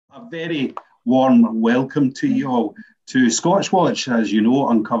A very warm welcome to you all to Scotch Watch, as you know,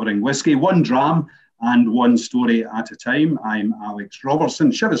 uncovering whisky, one dram and one story at a time. I'm Alex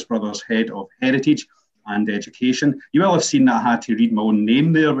Robertson, Chivas Brothers Head of Heritage and Education. You will have seen that I had to read my own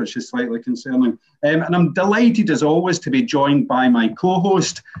name there, which is slightly concerning. And I'm delighted, as always, to be joined by my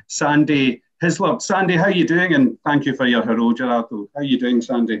co-host, Sandy Hyslop. Sandy, how are you doing? And thank you for your hero, Gerardo. How are you doing,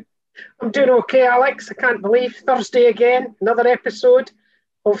 Sandy? I'm doing okay, Alex. I can't believe Thursday again, another episode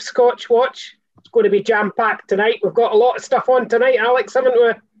of Scotch Watch. It's going to be jam-packed tonight. We've got a lot of stuff on tonight, Alex, haven't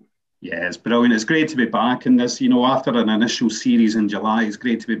we? Yeah, it's brilliant. It's great to be back in this, after an initial series in July. It's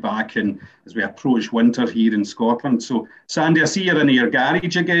great to be back as we approach winter here in Scotland. So, Sandy, I see you're in your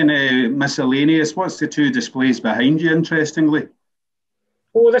garage again, miscellaneous. What's the two displays behind you, interestingly?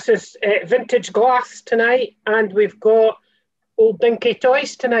 Oh, this is vintage glass tonight, and we've got old dinky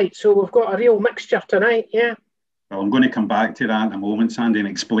toys tonight. So we've got a real mixture tonight, yeah. Well, I'm going to come back to that in a moment, Sandy, and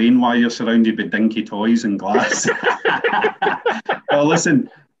explain why you're surrounded by dinky toys and glass. Well, listen,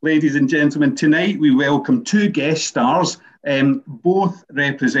 ladies and gentlemen, tonight we welcome two guest stars, both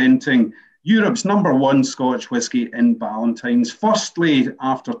representing Europe's #1 Scotch whisky in Ballantines. Firstly,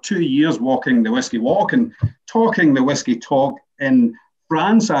 after 2 years walking the whisky walk and talking the whisky talk in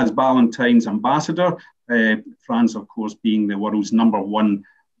France as Ballantine's ambassador, France, of course, being the world's #1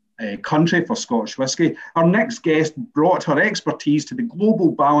 country for Scotch whisky. Our next guest brought her expertise to the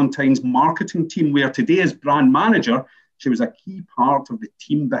global Ballantine's marketing team, where today as brand manager, she was a key part of the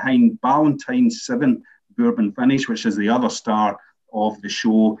team behind Ballantine's 7 Bourbon Finish, which is the other star of the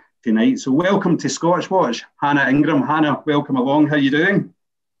show tonight. So welcome to Scotch Watch, Hannah Ingram. Hannah, welcome along. How are you doing?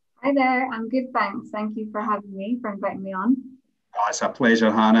 Hi there, I'm good, thanks. Thank you for having me, for inviting me on. Oh, it's a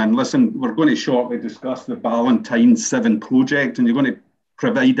pleasure, Hannah. And listen, we're going to shortly discuss the Ballantine's 7 project, and you're going to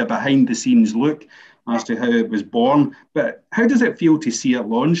provide a behind-the-scenes look as to how it was born. But how does it feel to see it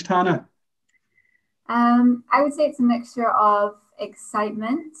launched, Hannah? I would say it's a mixture of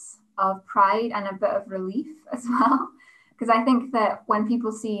excitement, of pride, and a bit of relief as well. Because I think that when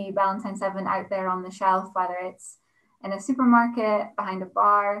people see Ballantine 7 out there on the shelf, whether it's in a supermarket, behind a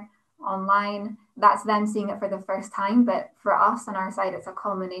bar, online, that's them seeing it for the first time. But for us on our side, it's a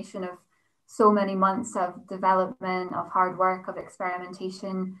culmination of so many months of development, of hard work, of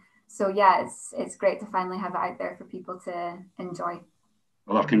experimentation. So yeah, it's great to finally have it out there for people to enjoy.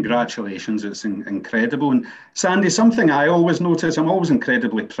 Well, congratulations, it's incredible. And Sandy, something I always notice, I'm always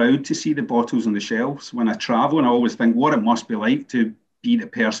incredibly proud to see the bottles on the shelves when I travel, and I always think what it must be like to be the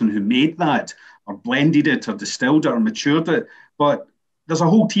person who made that, or blended it, or distilled it, or matured it. But there's a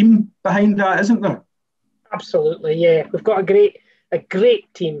whole team behind that, isn't there? Absolutely, yeah. We've got a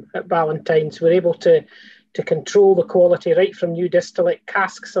great team at Ballantine's. We're able to control the quality right from new distillate,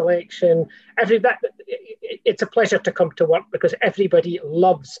 cask selection, it's a pleasure to come to work because everybody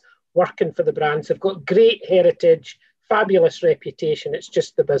loves working for the brands. They've got great heritage, fabulous reputation. It's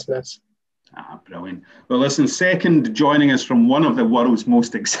just the business. Brilliant. Well, listen, second, joining us from one of the world's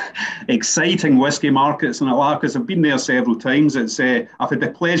most exciting whisky markets in Alaska. I've been there several times. I've had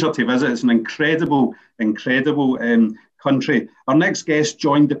the pleasure to visit. It's an incredible country. Our next guest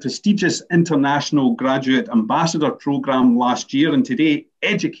joined the prestigious International Graduate Ambassador Programme last year, and today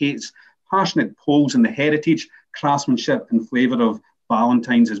educates passionate Poles in the heritage, craftsmanship and flavour of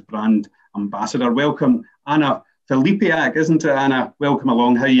Ballantine's as brand ambassador. Welcome, Anna Filipiak, isn't it, Anna? Welcome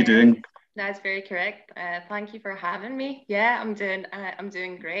along. How are you doing? That's very correct. Thank you for having me. Yeah, I'm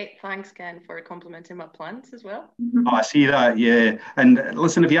doing great. Thanks, Ken, for complimenting my plants as well. Oh, I see that, yeah. And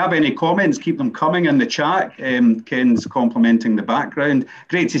listen, if you have any comments, keep them coming in the chat. Ken's complimenting the background.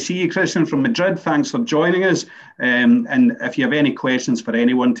 Great to see you, Christian from Madrid. Thanks for joining us. And if you have any questions for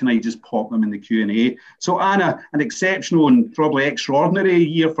anyone tonight, just pop them in the Q&A. So, Anna, an exceptional and probably extraordinary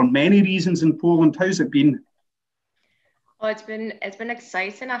year for many reasons in Poland. How's it been? Well, it's been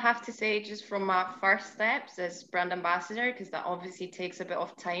exciting, I have to say, just from my first steps as brand ambassador, because that obviously takes a bit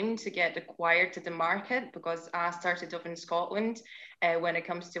of time to get acquired to the market, because I started off in Scotland when it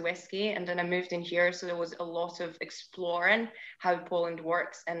comes to whiskey, and then I moved in here, so there was a lot of exploring how Poland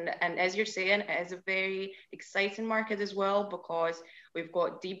works, and as you're saying, it is a very exciting market as well, because we've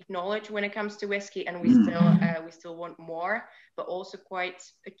got deep knowledge when it comes to whiskey, and we still want more, but also quite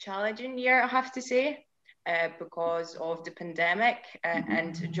a challenging year, I have to say. Because of the pandemic,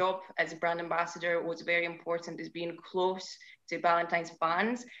 and job as a brand ambassador was very important, is being close to Ballantine's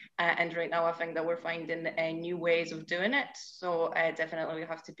fans, and right now I think that we're finding new ways of doing it, so definitely we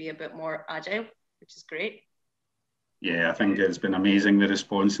have to be a bit more agile, which is great. Yeah, I think it's been amazing, the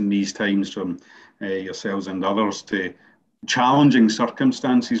response in these times from yourselves and others to challenging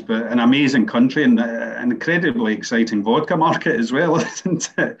circumstances, but an amazing country and an incredibly exciting vodka market as well,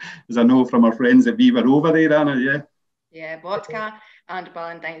 isn't it? As I know from our friends that we were over there, Anna, yeah. Yeah, vodka and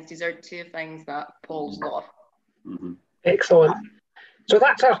Ballantines, these are two things that Poles love. Mm-hmm. Excellent. So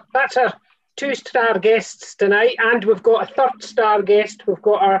that's our 2-star guests tonight, and we've got a 3rd-star guest. We've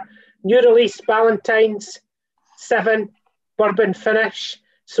got our new release Ballantines 7 Bourbon Finish.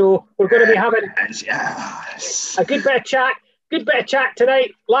 So we're going to be having a good bit of chat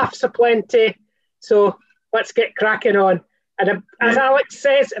tonight. Laughs aplenty. So let's get cracking on. And as Alex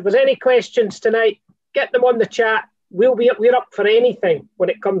says, if there's any questions tonight, get them on the chat. We're up for anything when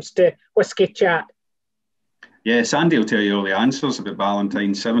it comes to whiskey chat. Yeah, Sandy will tell you all the answers about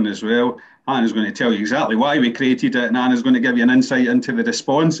Ballantine 7 as well. Anna's going to tell you exactly why we created it, and Anna's going to give you an insight into the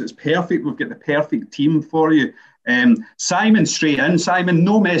response. It's perfect. We've got the perfect team for you. Simon, straight in. Simon,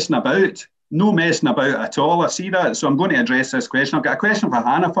 no messing about. No messing about at all. I see that. So I'm going to address this question. I've got a question for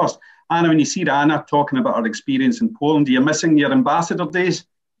Hannah first. Anna, when you see Anna talking about her experience in Poland, are you missing your ambassador days?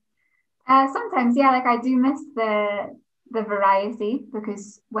 Sometimes, yeah. Like, I do miss the variety,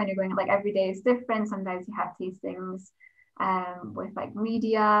 because when you're going, like, every day is different. Sometimes you have tastings with like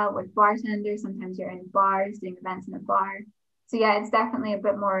media, with bartenders. Sometimes you're in bars doing events in a bar. So yeah, it's definitely a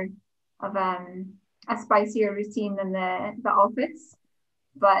bit more of a spicier routine than the office.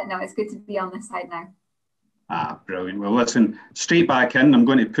 But no, it's good to be on this side now. Brilliant. Well, listen, straight back in. I'm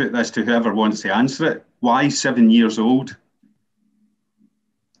going to put this to whoever wants to answer it. Why 7 years old?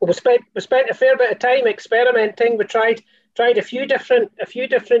 Well, we spent a fair bit of time experimenting. We tried a few different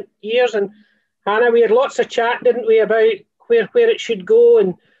years, and Hannah, we had lots of chat, didn't we, about where it should go,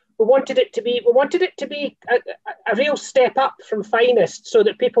 and we wanted it to be a real step up from Finest, so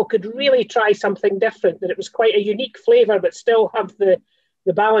that people could really try something different. That it was quite a unique flavour, but still have the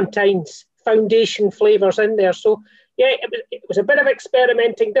Ballantines foundation flavours in there. So yeah, it was a bit of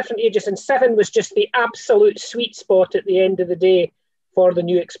experimenting, different ages, and 7 was just the absolute sweet spot at the end of the day for the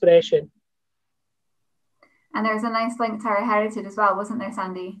new expression. And there's a nice link to our heritage as well, wasn't there,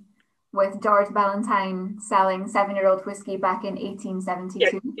 Sandy? With George Ballantine selling 7-year-old whiskey back in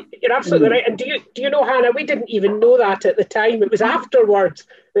 1872. Yeah, you're absolutely right. And do you know, Hannah, we didn't even know that at the time. It was afterwards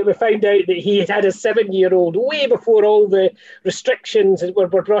that we found out that he had a 7-year-old, way before all the restrictions were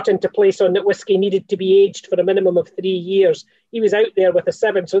brought into place on that whiskey needed to be aged for a minimum of 3 years. He was out there with a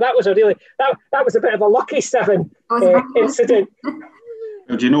 7. So that was that was a bit of a lucky 7 incident.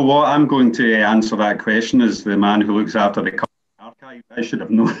 Well, do you know what? I'm going to answer that question as the man who looks after the archive. I should have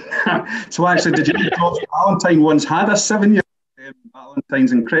known that. So actually, did you know George Ballantine once had a 7-year-old?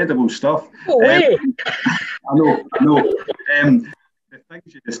 Ballantine's incredible stuff. No way. I know. The things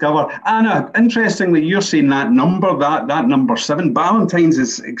you discover. Anna, interestingly, you're saying that number 7. Ballantine's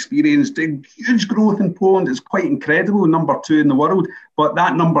has experienced huge growth in Poland. It's quite incredible, number 2 in the world. But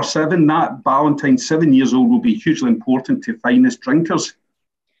that number 7, that Ballantine 7 years old, will be hugely important to Finest drinkers.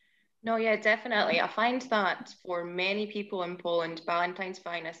 No, yeah, definitely. I find that for many people in Poland, Ballantine's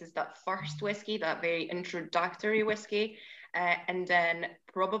Finest is that first whiskey, that very introductory whiskey. And then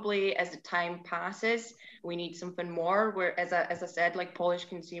probably as the time passes, we need something more, where, as I said, like, Polish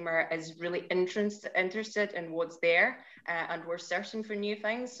consumer is really interested in what's there, and we're searching for new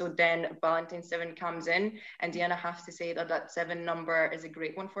things. So then Ballantine 7 comes in, and then I have to say that 7 number is a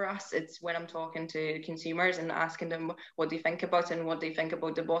great one for us. It's when I'm talking to consumers and asking them what they think about it and what they think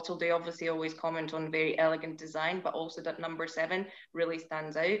about the bottle. They obviously always comment on very elegant design, but also that number 7 really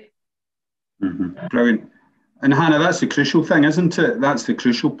stands out. Mm-hmm. Brilliant. And Hannah, that's the crucial thing, isn't it? That's the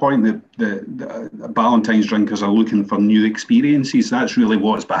crucial point, that the Ballantine's drinkers are looking for new experiences. That's really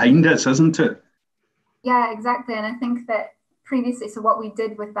what's behind this, isn't it? Yeah, exactly. And I think that previously, so what we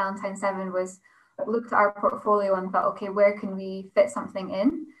did with Ballantine 7 was looked at our portfolio and thought, okay, where can we fit something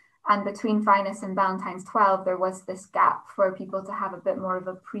in? And between Finest and Ballantine's 12, there was this gap for people to have a bit more of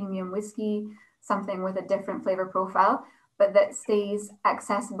a premium whiskey, something with a different flavour profile, but that stays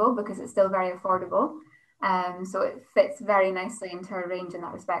accessible because it's still very affordable. So it fits very nicely into our range in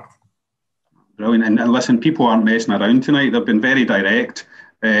that respect. Brilliant. And listen, people aren't messing around tonight. They've been very direct,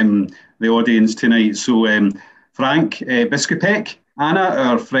 the audience tonight. So Frank Biskupek, Anna,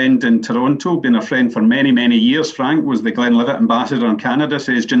 our friend in Toronto, been a friend for many, many years. Frank was the Glenlivet ambassador in Canada,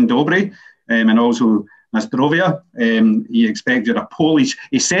 says Dzień dobry, and also Nastrovia.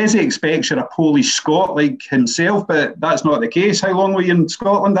 He says he expects you're a Polish Scot like himself, but that's not the case. How long were you in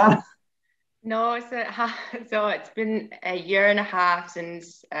Scotland, Anna? No, so it's been a year and a half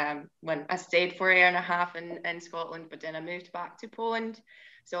since when I stayed for a year and a half in Scotland, but then I moved back to Poland.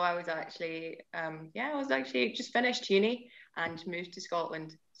 So I was actually, just finished uni and moved to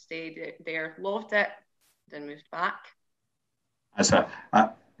Scotland, stayed there, loved it, then moved back. That's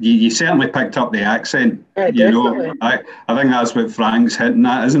you certainly picked up the accent. Yeah, you know, definitely. I think that's what Frank's hitting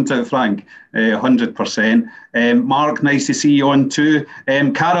at, isn't it, Frank? 100%. Mark, nice to see you on too.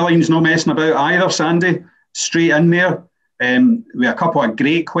 Caroline's no messing about either, Sandy. Straight in there. We have a couple of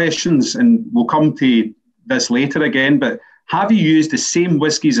great questions, and we'll come to this later again, but have you used the same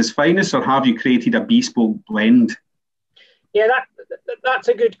whiskies as Finest, or have you created a bespoke blend? Yeah, that's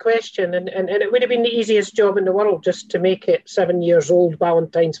a good question, and it would have been the easiest job in the world just to make it 7 years old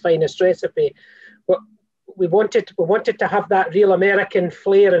Ballantine's Finest recipe. But we wanted to have that real American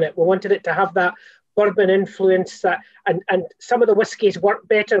flair in it. We wanted it to have that bourbon influence, and some of the whiskies work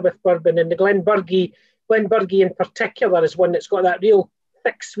better with bourbon, and the Glenburgie in particular is one that's got that real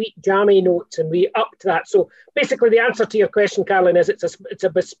thick, sweet, jammy notes, and we upped that. So basically, the answer to your question, Caroline, is it's a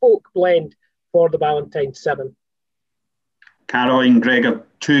bespoke blend for the Ballantine 7. Caroline, Gregor,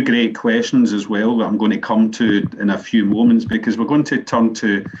 two great questions as well that I'm going to come to in a few moments, because we're going to turn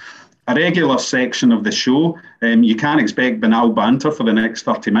to a regular section of the show. You can't expect banal banter for the next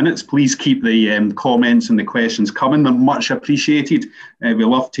 30 minutes. Please keep the comments and the questions coming. They're much appreciated. We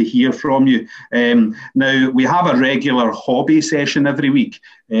love to hear from you. Now, we have a regular hobby session every week.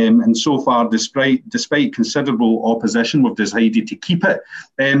 And so far, despite considerable opposition, we've decided to keep it.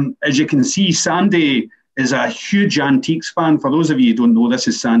 As you can see, Sandy is a huge antiques fan. For those of you who don't know, this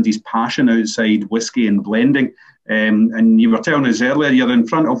is Sandy's passion outside whiskey and blending. And you were telling us earlier, you're in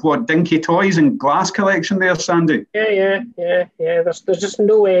front of what, dinky toys and glass collection there, Sandy? Yeah. There's just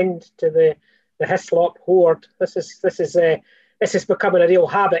no end to the Hyslop hoard. This is becoming a real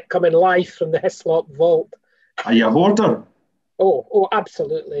habit, coming live from the Hyslop vault. Are you a hoarder? Oh,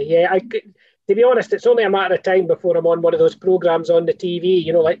 absolutely. Yeah. To be honest, it's only a matter of time before I'm on one of those programs on the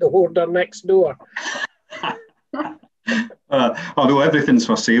TV, like the Hoarder Next Door. Although everything's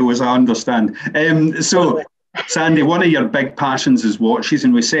for sale, as I understand. So, Sandy, one of your big passions is watches,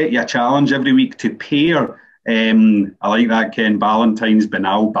 and we set you a challenge every week to pair. I like that, Ken, Ballantine's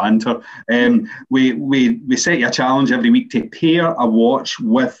banal banter. We set you a challenge every week to pair a watch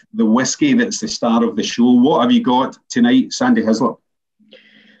with the whiskey that's the star of the show. What have you got tonight, Sandy Hyslop?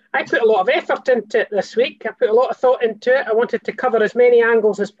 I put a lot of effort into it this week. I put a lot of thought into it. I wanted to cover as many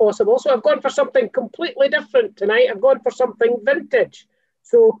angles as possible. So I've gone for something completely different tonight. I've gone for something vintage.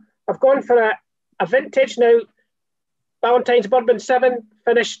 So I've gone for a vintage now. Ballantine's Bourbon 7,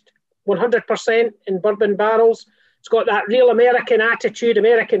 finished 100% in bourbon barrels. It's got that real American attitude,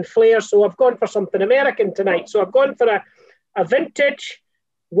 American flair. So I've gone for something American tonight. So I've gone for a vintage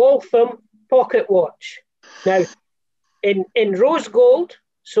Waltham pocket watch. Now, in rose gold,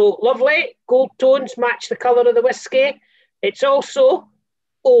 so lovely, gold tones match the colour of the whiskey. It's also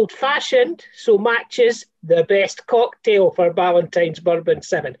old-fashioned, so matches the best cocktail for Ballantine's Bourbon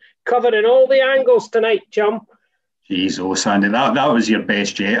 7. Covering all the angles tonight, chum. Jeez, Sandy, that was your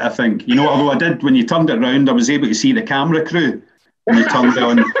best yet, I think. Although I did, when you turned it round, I was able to see the camera crew when you turned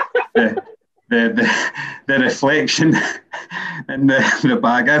on the reflection in the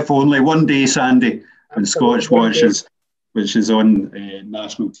bag. If only one day, Sandy, when Scotch Watch which is on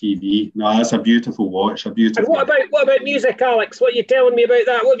national TV. No, that's a beautiful watch. And what about music, Alex? What are you telling me about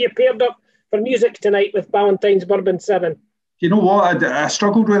that? What have you paired up for music tonight with Ballantine's Bourbon 7? You know what? I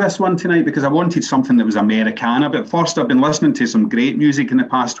struggled with this one tonight because I wanted something that was Americana. But first, I've been listening to some great music in the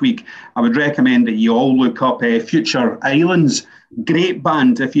past week. I would recommend that you all look up Future Islands. Great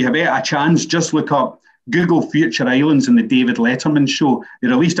band. If you have a chance, just look up, Google Future Islands and the David Letterman Show. They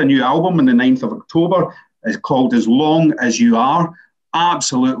released a new album on the 9th of October. It's called As Long As You Are.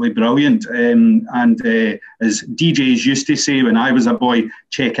 Absolutely brilliant. And as DJs used to say when I was a boy,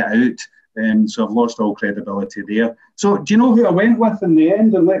 check it out. So I've lost all credibility there. So do you know who I went with in the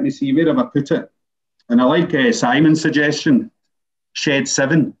end? And let me see, where have I put it? And I like Simon's suggestion, Shed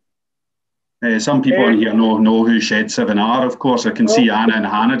 7. Some people on here know who Shed 7 are, of course. I can see Anna and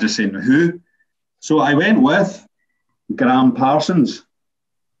Hannah just saying, who? So I went with Graham Parsons.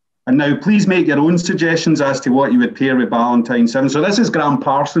 And now please make your own suggestions as to what you would pair with Ballantine 7. So this is Graham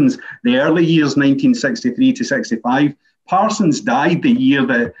Parsons, the early years, 1963 to 65. Parsons died the year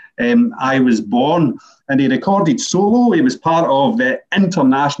that I was born, and he recorded solo. He was part of the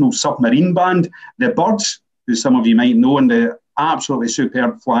international submarine band, the Birds, who some of you might know, and the absolutely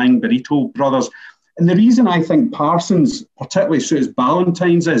superb Flying Burrito Brothers. And the reason I think Parsons particularly suits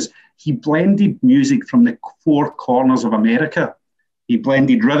Ballantine's is he blended music from the four corners of America. He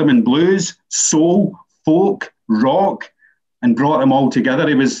blended rhythm and blues, soul, folk, rock, and brought them all together.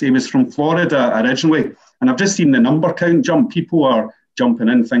 He was from Florida originally, and I've just seen the number count jump. People are jumping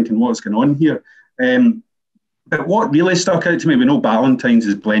in thinking, what's going on here? But what really stuck out to me, we know Ballantine's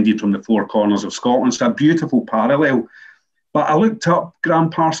is blended from the four corners of Scotland. It's a beautiful parallel. But I looked up Graham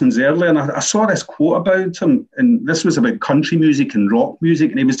Parsons earlier and I saw this quote about him, and this was about country music and rock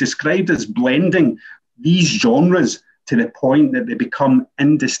music, and he was described as blending these genres to the point that they become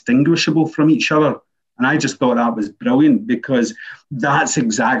indistinguishable from each other. And I just thought that was brilliant, because that's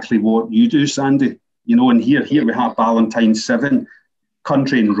exactly what you do, Sandy. You know, and here we have Ballantine 7,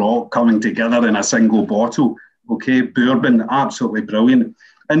 country and rock coming together in a single bottle. Okay, bourbon, absolutely brilliant.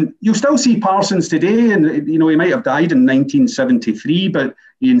 And you'll still see Parsons today, and you know he might have died in 1973, but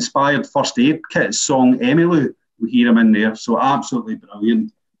he inspired First Aid Kit's song Emmylou. We hear him in there, so absolutely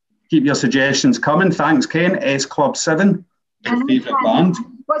brilliant. Keep your suggestions coming. Thanks, Ken. S Club 7, your favourite band.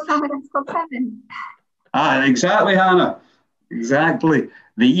 What's wrong with S Club 7? Ah, exactly, Hannah. Exactly.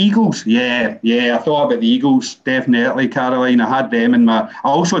 The Eagles, yeah, I thought about the Eagles, definitely, Caroline. I had them in my... I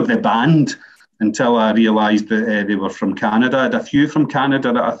also had the band, until I realised that they were from Canada. I had a few from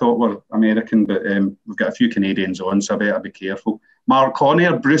Canada that I thought were American, but we've got a few Canadians on, so I better be careful. Mark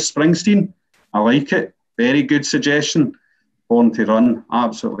Conner, Bruce Springsteen, I like it. Very good suggestion. Born to Run,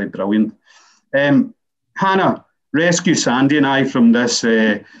 absolutely brilliant. Hannah, rescue Sandy and I from this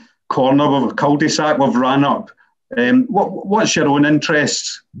corner of a cul-de-sac we've ran up. What's your own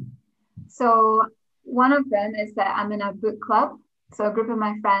interests? So one of them is that I'm in a book club. So a group of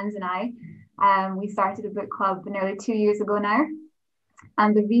my friends and I, we started a book club nearly 2 years ago now.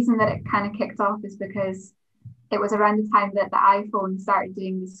 And the reason that it kind of kicked off is because it was around the time that the iPhone started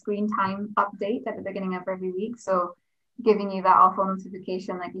doing the screen time update at the beginning of every week. So giving you that awful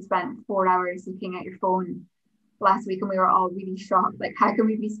notification, like you spent 4 hours looking at your phone last week, and we were all really shocked. Like, how can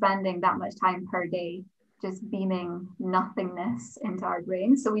we be spending that much time per day just beaming nothingness into our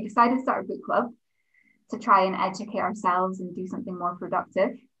brains? So we decided to start a book club to try and educate ourselves and do something more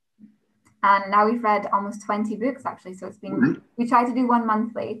productive. And now we've read almost 20 books, actually. So it's been, we try to do one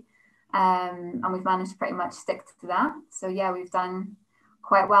monthly, and we've managed to pretty much stick to that. So yeah, we've done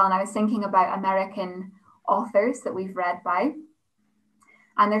quite well. And I was thinking about American authors that we've read by.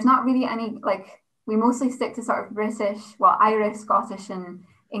 And there's not really any, like, we mostly stick to sort of British, well, Irish, Scottish, and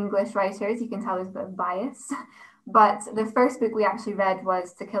English writers. You can tell there's a bit of bias. But the first book we actually read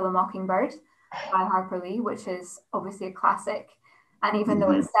was To Kill a Mockingbird by Harper Lee, which is obviously a classic. And even though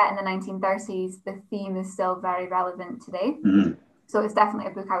it's set in the 1930s, the theme is still very relevant today. So it's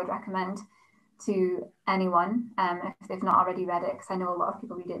definitely a book I would recommend to anyone if they've not already read it, because I know a lot of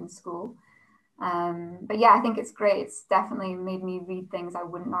people read it in school. But yeah, I think it's great. It's definitely made me read things I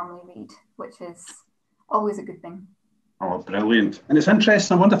wouldn't normally read, which is always a good thing. Oh, brilliant. And it's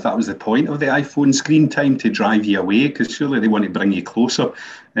interesting. I wonder if that was the point of the iPhone screen time, to drive you away, because surely they want to bring you closer.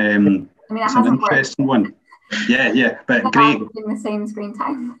 I mean, it's an interesting one. Yeah, but great. The same screen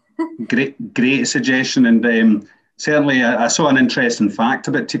time. great suggestion. And certainly I saw an interesting fact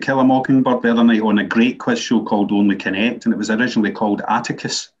about To Kill a Mockingbird the other night on a great quiz show called Only Connect, and it was originally called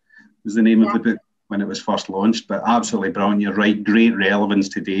Atticus, was the name of the book when it was first launched. But absolutely brilliant. You're right, great relevance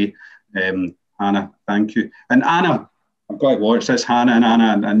today. Hannah, thank you. And Anna, I've got to watch this. Hannah and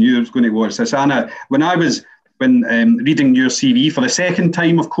Anna, I knew I was going to watch this. Anna, when reading your CV for the second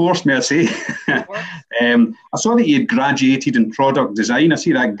time, of course, may I say, I saw that you had graduated in product design. I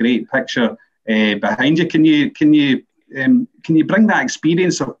see that great picture behind you. Can you bring that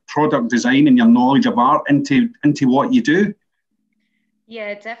experience of product design and your knowledge of art into what you do?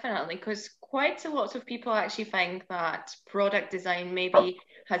 Yeah, definitely, because quite a lot of people actually think that product design maybe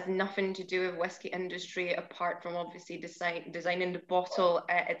has nothing to do with whiskey industry apart from obviously designing the bottle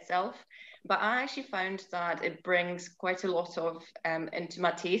itself. But I actually found that it brings quite a lot of into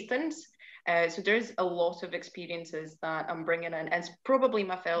my tastings. So there's a lot of experiences that I'm bringing in, as probably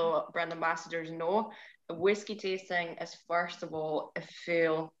my fellow brand ambassadors know. A whiskey tasting is first of all a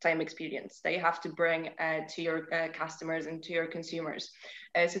full-time experience that you have to bring to your customers and to your consumers.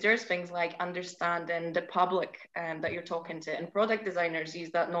 So there's things like understanding the public that you're talking to, and product designers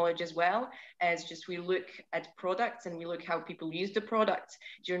use that knowledge as well. As just we look at products and we look how people use the product.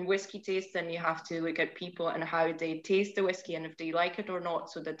 During whiskey tasting, you have to look at people and how they taste the whiskey and if they like it or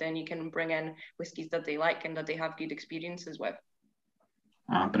not, so that then you can bring in whiskies that they like and that they have good experiences with.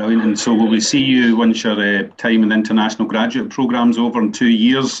 Brilliant. And so will we see you once your time in the international graduate programme's over in 2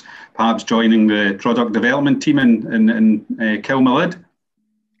 years, perhaps joining the product development team in Kilmalid?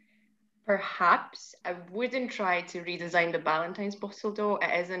 Perhaps. I wouldn't try to redesign the Ballantine's bottle though.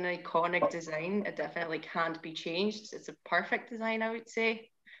 It is an iconic design. It definitely can't be changed. It's a perfect design, I would say.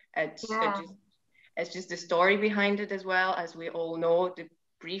 It's just the story behind it as well. As we all know, the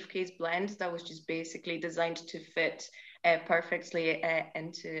briefcase blend that was just basically designed to fit perfectly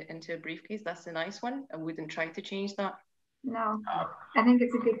into a briefcase. That's a nice one. I wouldn't try to change that. No, I think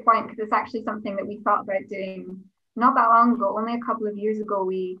it's a good point, because it's actually something that we thought about doing not that long ago, only a couple of years ago,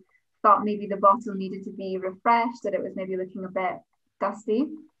 we thought maybe the bottle needed to be refreshed, that it was maybe looking a bit dusty.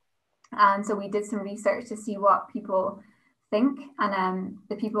 And so we did some research to see what people think. And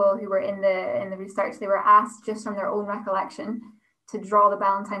the people who were in the research, they were asked just from their own recollection to draw the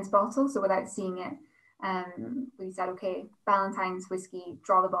Ballantine's bottle. So without seeing it, we said, okay, Ballantine's whiskey,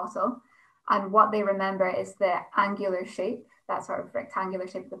 draw the bottle. And what they remember is the angular shape, that sort of rectangular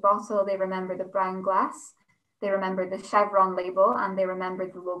shape of the bottle. They remember the brown glass. They remember the chevron label, and they remember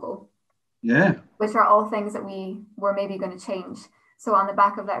the logo. Yeah. Which are all things that we were maybe going to change. So on the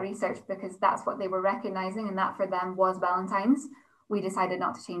back of that research, because that's what they were recognizing and that for them was Ballantines, we decided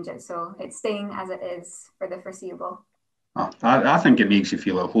not to change it. So it's staying as it is for the foreseeable. I think it makes you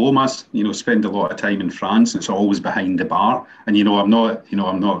feel at home. I, spend a lot of time in France. It's always behind the bar, and I'm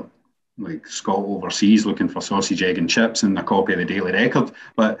not like Scott overseas looking for sausage, egg, and chips and a copy of the Daily Record.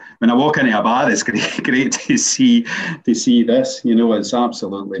 But when I walk into a bar, it's great to see this. It's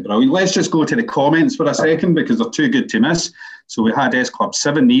absolutely brilliant. Let's just go to the comments for a second because they're too good to miss. So we had S Club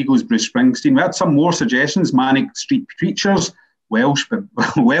 7, the Eagles, Bruce Springsteen. We had some more suggestions. Manic Street Preachers, Welsh but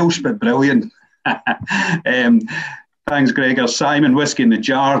brilliant. Thanks, Gregor. Simon, Whiskey in the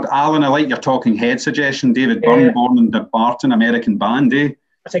Jar. Alan, I like your Talking Head suggestion. David Byrne, Born in Barton, American Band, eh?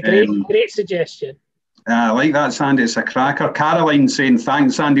 That's a great suggestion. I like that, Sandy. It's a cracker. Caroline saying,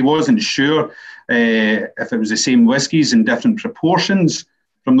 thanks, Sandy. Wasn't sure if it was the same whiskies in different proportions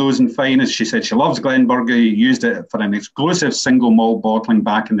from those in Finest. She said she loves Glenburgie, used it for an exclusive single malt bottling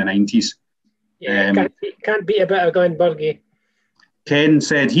back in the 90s. Yeah, can't beat a bit of Glenburgie. Ken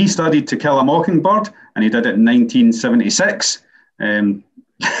said he studied To Kill a Mockingbird and he did it in 1976. And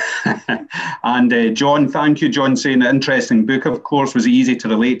John, thank you, John, saying an interesting book, of course. Was it easy to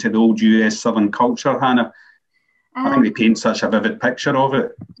relate to the old US Southern culture, Hannah? I think they paint such a vivid picture of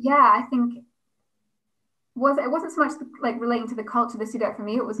it. Yeah, I think it wasn't so much like relating to the culture that stood out for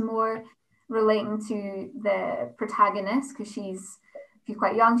me. It was more relating to the protagonist, because she's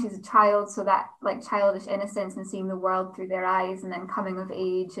quite young, she's a child, so that like childish innocence and seeing the world through their eyes, and then coming of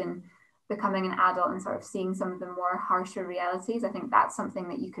age and becoming an adult and sort of seeing some of the more harsher realities. I think that's something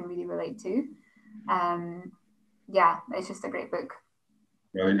that you can really relate to. Yeah, it's just a great book.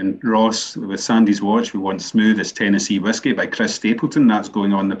 Right, and Ross, with Sandy's Watch, we want Smooth as Tennessee Whiskey by Chris Stapleton. That's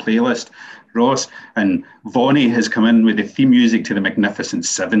going on the playlist, Ross. And Vonnie has come in with the theme music to The Magnificent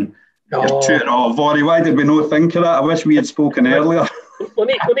Seven. Oh, Vonnie, why did we not think of that? I wish we had spoken earlier. We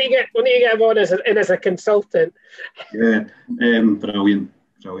need to get him on as a consultant. Yeah, brilliant.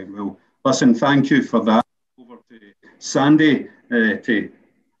 Well, listen, thank you for that. Over to Sandy to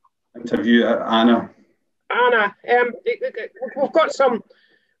interview Anna. Anna, we've got some.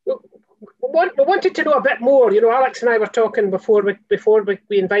 We wanted to know a bit more. Alex and I were talking before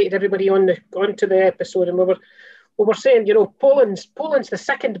we invited everybody onto the episode, and we were saying, Poland's the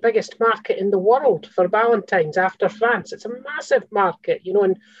second biggest market in the world for Ballantines after France. It's a massive market,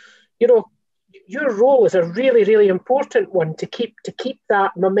 and your role is a really, really important one to keep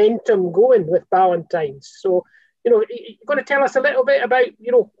that momentum going with Ballantines. So, you're going to tell us a little bit about,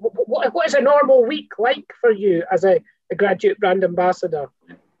 what is a normal week like for you as a graduate brand ambassador?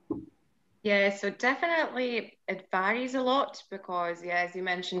 Yeah, so definitely it varies a lot because, as you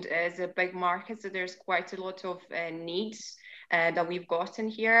mentioned, it is a big market, so there's quite a lot of needs that we've got in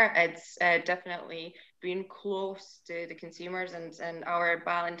here. It's definitely being close to the consumers and our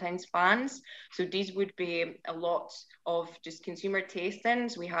Ballantines fans. So these would be a lot of just consumer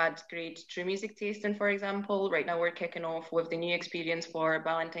tastings. We had great true music tasting, for example. Right now we're kicking off with the new experience for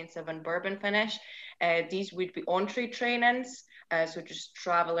Ballantine 7 Bourbon Finish. These would be entree trainings. So just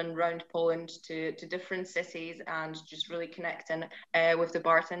traveling around Poland to different cities and just really connecting with the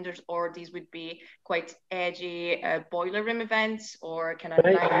bartenders, or these would be quite edgy boiler room events or kind of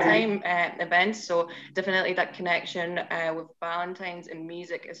nighttime events. So definitely that connection with Ballantines and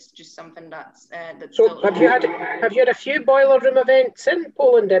music is just something that's so have you had a few boiler room events in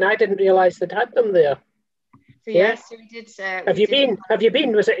Poland? And I didn't realise they'd had them there. So yes, we did. Have you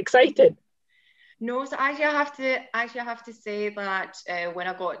been? Was it exciting? No, so actually I have to say that when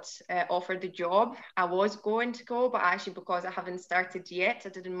I got offered the job, I was going to go, but actually because I haven't started yet, I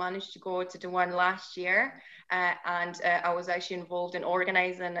didn't manage to go to the one last year, and I was actually involved in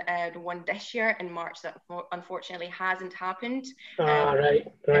organising the one this year in March that unfortunately hasn't happened. Right.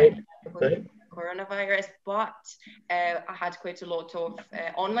 Coronavirus, but I had quite a lot of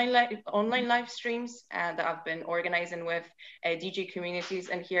online live streams that I've been organising with DJ communities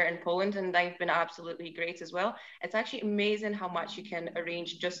in here in Poland, and they've been absolutely great as well. It's actually amazing how much you can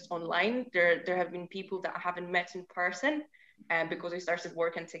arrange just online. There have been people that I haven't met in person because we started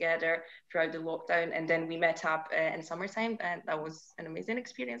working together throughout the lockdown, and then we met up in summertime, and that was an amazing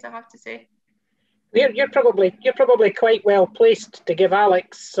experience, I have to say. You're probably quite well placed to give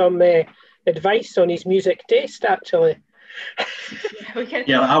Alex some advice on his music taste, actually.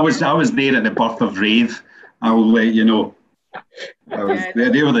 Yeah, I was there at the birth of rave. I will let you know. They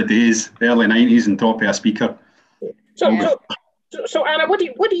were the days, the early 90s, and top of a speaker. So Anna, what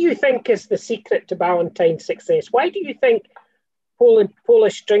do you think is the secret to Ballantine's success? Why do you think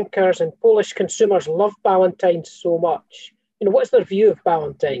Polish drinkers and Polish consumers love Ballantine's so much? What's their view of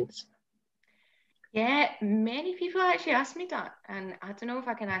Ballantine's? Yeah, many people actually ask me that, and I don't know if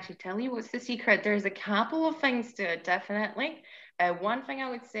I can actually tell you what's the secret. There's a couple of things to it, definitely. One thing I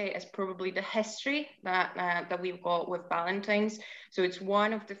would say is probably the history that we've got with Ballantine's. So it's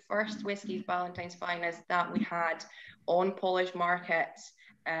one of the first whiskies, Ballantine's Finest, that we had on Polish markets.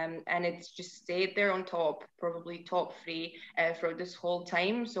 And it's just stayed there on top, probably top three for this whole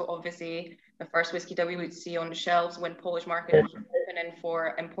time. So obviously the first whiskey that we would see on the shelves when Polish market was opening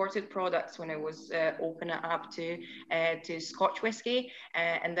for imported products, when it was opening up to Scotch whiskey.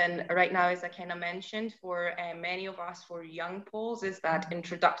 And then right now, as I kind of mentioned, for many of us, for young Poles, is that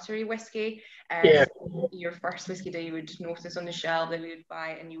introductory whiskey. Your first whiskey that you would notice on the shelf that you would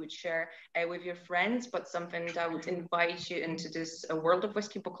buy and you would share with your friends, but something that would invite you into this world of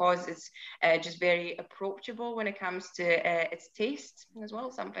whiskey, because it's just very approachable when it comes to its taste as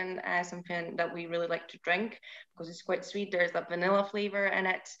well. Something that we really like to drink because it's quite sweet. There's that vanilla flavor in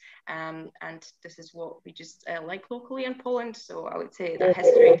it, and this is what we just like locally in Poland. So I would say the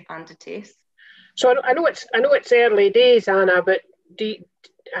history and the taste. So I know it's early days, Anna, but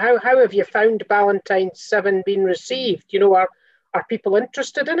how have you found Ballantine 7 being received? Are people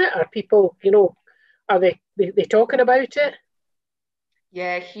interested in it? Are people, are they talking about it?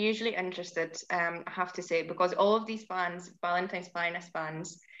 Yeah, hugely interested, I have to say, because all of these fans, Ballantine's Finest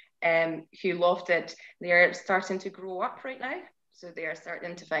fans, who loved it, they're starting to grow up right now. So they are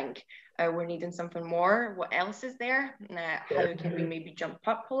starting to think, we're needing something more. What else is there? How can we maybe jump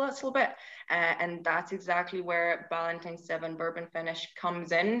up a little bit? And that's exactly where Ballantine 7 Bourbon Finish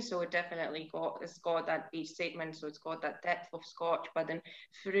comes in. So it definitely it's got that age statement. So it's got that depth of Scotch, but then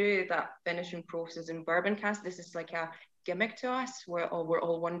through that finishing process in bourbon cask, this is like a gimmick to us. We're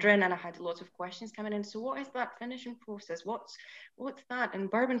all wondering, and I had a lot of questions coming in. So what is that finishing process? What's that in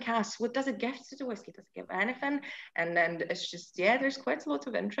bourbon cask? What does it give to the whiskey? Does it give anything? And then it's just, there's quite a lot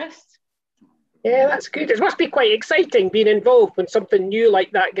of interest. Yeah, that's good. It must be quite exciting being involved when something new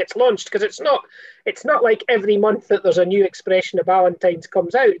like that gets launched, because it's not like every month that there's a new expression of Ballantine's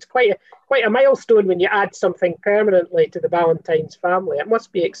comes out. It's quite a milestone when you add something permanently to the Ballantine's family. It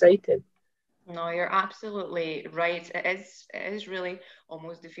must be exciting. No, you're absolutely right. It is really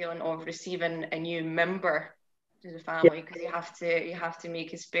almost the feeling of receiving a new member to the family, because you have to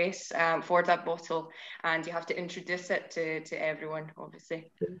make a space for that bottle, and you have to introduce it to everyone, obviously.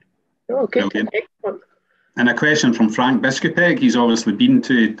 Oh, good. And a question from Frank Biskupek. He's obviously been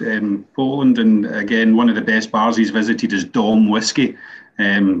to Poland, and again, one of the best bars he's visited is Dom Whisky,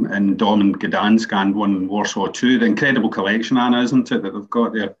 and Dom in Gdansk and one in Warsaw too. The incredible collection, Anna, isn't it, that they've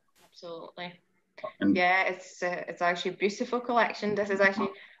got there? Absolutely. Yeah, it's actually a beautiful collection. This is actually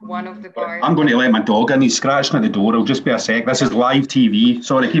one of the bars. I'm going to let my dog in. He's scratching at the door. It'll just be a sec. This is live TV.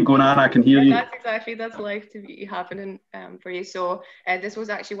 Sorry, keep going, Anna. I can hear you. That's live TV happening for you. So this was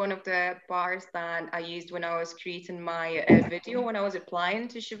actually one of the bars that I used when I was creating my video when I was applying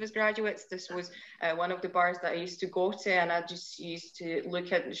to Shivers graduates. This was one of the bars that I used to go to, and I just used to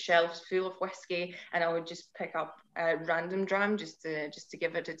look at the shelves full of whiskey, and I would just pick up a random dram just to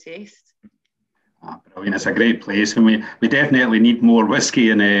give it a taste. Brilliant. It's a great place, and we definitely need more whiskey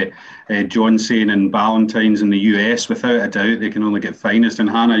in Johnson and Ballantine's in the US. Without a doubt, they can only get finest. And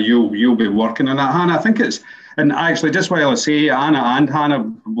Hannah, you'll be working on that. Hannah, I think and actually, just while I say, Anna and Hannah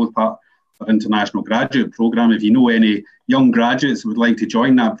are both part of our international graduate programme. If you know any young graduates who would like to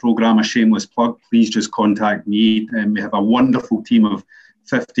join that programme, a shameless plug, please just contact me. We have a wonderful team of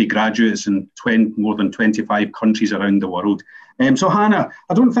 50 graduates in more than 25 countries around the world. So Hannah,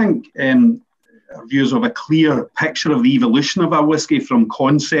 I don't think our viewers have a clear picture of the evolution of our whiskey from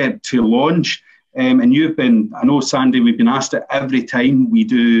concept to launch. And you've been, I know, Sandy, we've been asked it every time we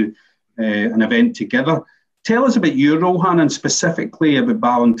do an event together. Tell us about your role, Hannah, and specifically about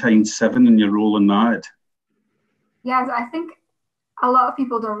Ballantine 7 and your role in that. Yeah, I think a lot of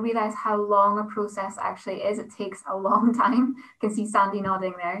people don't realise how long a process actually is. It takes a long time. You can see Sandy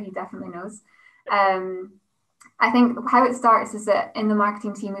nodding there. He definitely knows. I think how it starts is that in the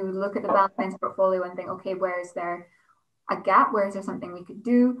marketing team, we would look at the Ballantine's portfolio and think, okay, where is there a gap? Where is there something we could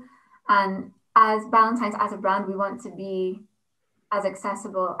do? And as Ballantine's, as a brand, we want to be as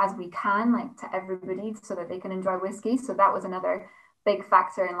accessible as we can, like to everybody, so that they can enjoy whiskey. So that was another big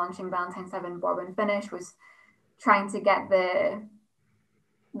factor in launching Ballantine 7 Bourbon Finish, was trying to get the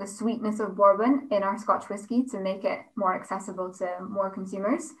sweetness of bourbon in our Scotch whiskey to make it more accessible to more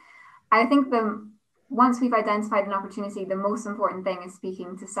consumers. I think once we've identified an opportunity, the most important thing is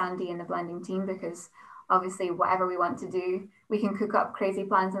speaking to Sandy and the blending team, because obviously whatever we want to do, we can cook up crazy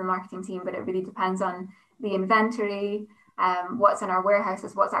plans in the marketing team, but it really depends on the inventory, what's in our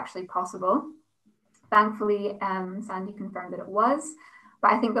warehouses, what's actually possible. Thankfully, Sandy confirmed that it was,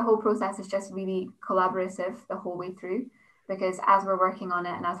 but I think the whole process is just really collaborative the whole way through, because as we're working on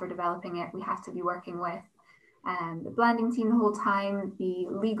it and as we're developing it, we have to be working with the blending team the whole time, the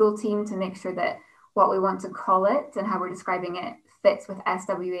legal team, to make sure that what we want to call it and how we're describing it fits with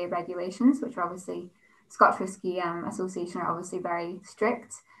SWA regulations, which are obviously, Scotch Whisky Association are obviously very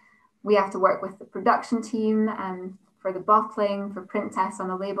strict. We have to work with the production team for the bottling, for print tests on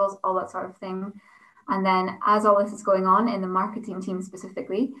the labels, all that sort of thing. And then as all this is going on in the marketing team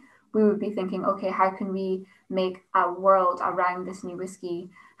specifically, we would be thinking, okay, how can we make a world around this new whiskey?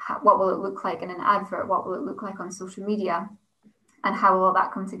 What will it look like in an advert? What will it look like on social media? And how will all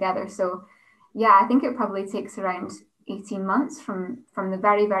that come together? So yeah, I think it probably takes around 18 months from the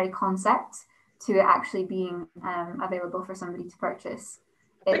very, very concept to actually being available for somebody to purchase.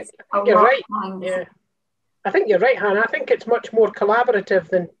 It's a lot. You're right. Yeah. I think you're right, Hannah. I think it's much more collaborative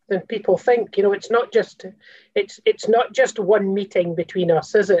than people think. You know, it's not just one meeting between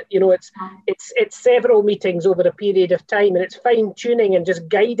us, is it? You know, it's several meetings over a period of time, and it's fine tuning and just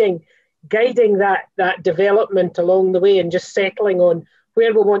guiding that development along the way, and just settling on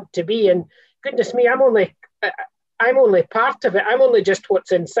where we want to be. And goodness me, I'm only part of it. I'm only just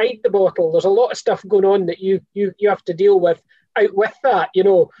what's inside the bottle. There's a lot of stuff going on that you have to deal with out with that, you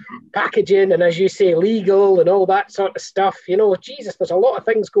know, packaging and, as you say, legal and all that sort of stuff. You know, Jesus, there's a lot of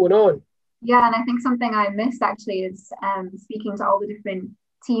things going on. Yeah, and I think something I missed actually is speaking to all the different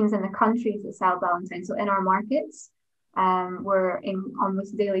teams in the countries that sell Ballantine. So in our markets, we're in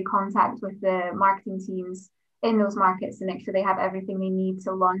almost daily contact with the marketing teams in those markets to make sure they have everything they need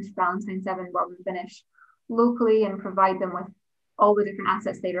to launch Ballantine 7 Bourbon Finish locally and provide them with all the different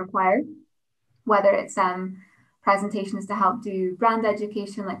assets they require, whether it's presentations to help do brand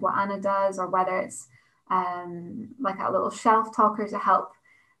education like what Anna does, or whether it's like a little shelf talker to help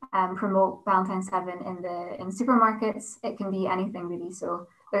promote Ballantine 7 in supermarkets. It can be anything really. So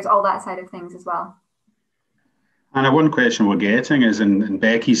there's all that side of things as well. And one question we're getting is, and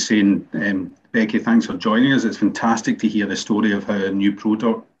Becky's saying, Becky, thanks for joining us. It's fantastic to hear the story of how a new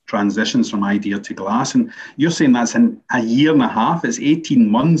product transitions from idea to glass. And you're saying that's in a year and a half. It's 18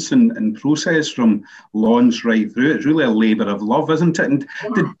 months in process from launch right through. It's really a labour of love, isn't it? And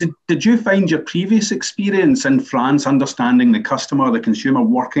yeah. Did you find your previous experience in France, understanding the customer, the consumer,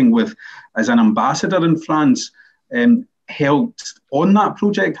 working with as an ambassador in France, helped on that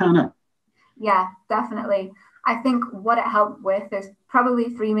project, Hannah? Yeah, definitely. I think what it helped with, there's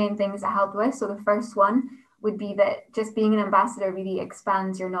probably three main things it helped with. So the first one would be that just being an ambassador really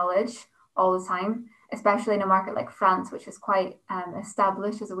expands your knowledge all the time, especially in a market like France, which is quite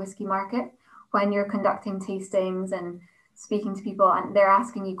established as a whiskey market. When you're conducting tastings and speaking to people and they're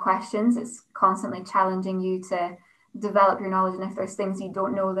asking you questions, it's constantly challenging you to develop your knowledge. And if there's things you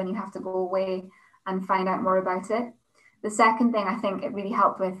don't know, then you have to go away and find out more about it. The second thing I think it really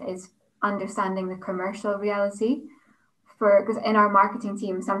helped with is understanding the commercial reality, because in our marketing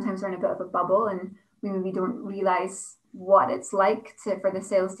team, sometimes we're in a bit of a bubble and we maybe don't realize what it's like for the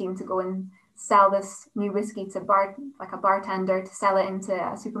sales team to go and sell this new whiskey to like a bartender, to sell it into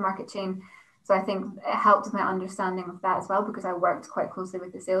a supermarket chain. So I think it helped my understanding of that as well, because I worked quite closely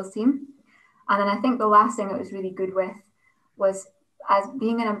with the sales team. And then I think the last thing it was really good with was, as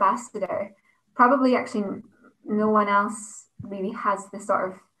being an ambassador, probably actually no one else really has this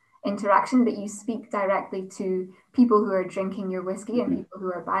sort of interaction that you speak directly to people who are drinking your whiskey and people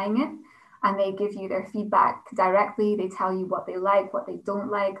who are buying it, and they give you their feedback directly. They tell you what they like, what they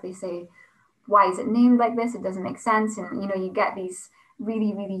don't like. They say, why is it named like this? It doesn't make sense. And you know, you get these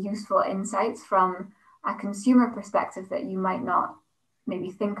really, really useful insights from a consumer perspective that you might not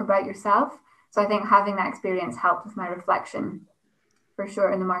maybe think about yourself. So I think having that experience helped with my reflection for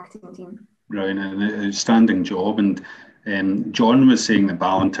sure in the marketing team. Right, an outstanding job. And John was saying that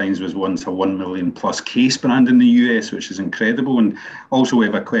Ballantine's was once a 1 million plus case brand in the US, which is incredible. And also we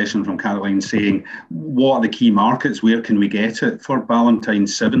have a question from Caroline saying, what are the key markets? Where can we get it for Ballantine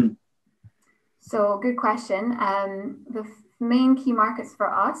 7? So good question. The main key markets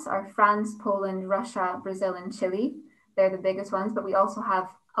for us are France, Poland, Russia, Brazil, and Chile. They're the biggest ones, but we also have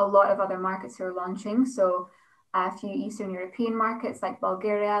a lot of other markets who are launching. So a few Eastern European markets like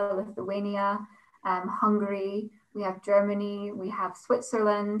Bulgaria, Lithuania, Hungary. We have Germany, we have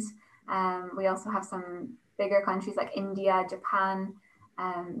Switzerland. We also have some bigger countries like India, Japan,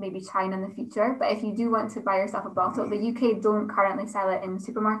 maybe China in the future. But if you do want to buy yourself a bottle, the UK don't currently sell it in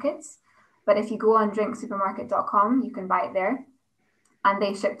supermarkets. But if you go on drinksupermarket.com, you can buy it there. And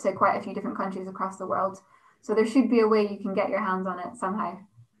they ship to quite a few different countries across the world. So there should be a way you can get your hands on it somehow.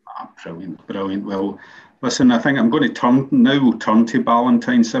 Brilliant, brilliant. Well, listen, I think I'm going to turn to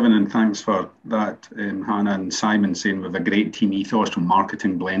Ballantine 7, and thanks for that, Hannah and Simon, saying with a great team ethos from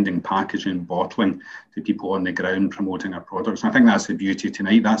marketing, blending, packaging, bottling to people on the ground promoting our products. And I think that's the beauty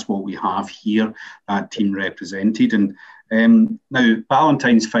tonight. That's what we have here, that team represented. And now,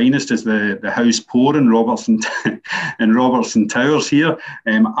 Ballantine's Finest is the house pour in Robertson Towers here.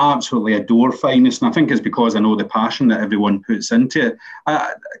 Absolutely adore Finest, and I think it's because I know the passion that everyone puts into it.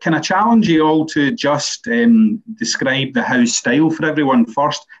 Can I challenge you all to just describe the house style for everyone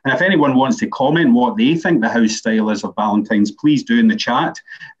first? And if anyone wants to comment what they think the house style is of Ballantine's, please do in the chat.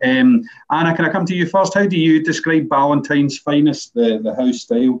 Anna, can I come to you first? How do you describe Ballantine's Finest, the house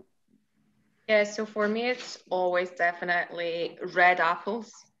style? Yeah, so for me, it's always definitely red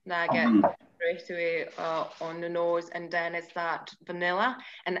apples that I get straight away on the nose, and then it's that vanilla.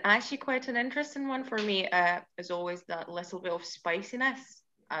 And actually, quite an interesting one for me is always that little bit of spiciness.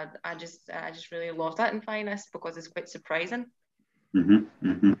 I just really love that in Finest because it's quite surprising.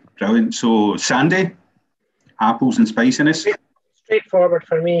 Brilliant. So, Sandy, apples and spiciness. Straightforward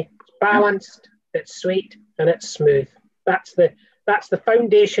for me. It's balanced, it's sweet, and it's smooth. That's the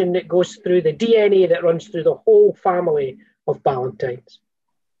foundation that goes through the DNA that runs through the whole family of Ballantines.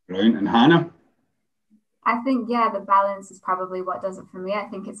 Brilliant. And Hannah? I think, the balance is probably what does it for me. I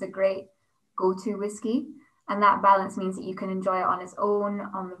think it's a great go-to whiskey, and that balance means that you can enjoy it on its own,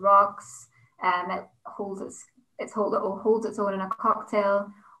 on the rocks. It holds its own in a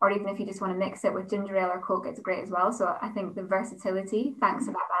cocktail, or even if you just want to mix it with ginger ale or Coke, it's great as well. So I think the versatility, thanks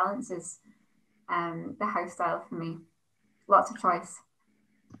to that balance, is the house style for me. Lots of choice.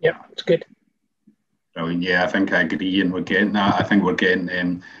 Yeah, it's good. Brilliant. Yeah, I think I agree, and we're getting that. I think we're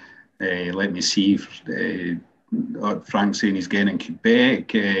getting, let me see, Frank saying he's getting it in Quebec,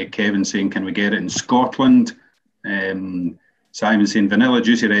 Kevin saying, can we get it in Scotland? Simon saying vanilla,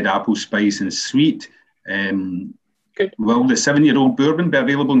 juicy red apple, spice and sweet. Good. Will the 7-year-old bourbon be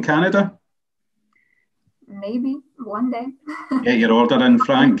available in Canada? Maybe one day. Get your order in,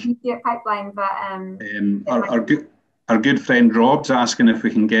 Frank. Pipeline, but our good friend Rob's asking if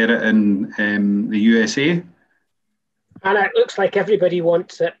we can get it in the USA. And it looks like everybody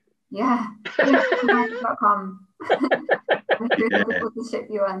wants it. Yeah. .com. Ship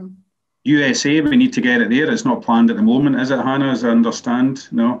you in. USA, we need to get it there. It's not planned at the moment, is it, Hannah, as I understand?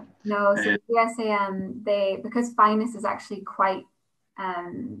 No? No, so USA, because Finest is actually quite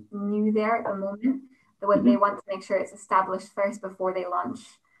new there at the moment, they want to make sure it's established first before they launch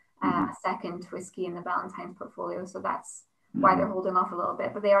a second whiskey in the Ballantine portfolio. So that's why they're holding off a little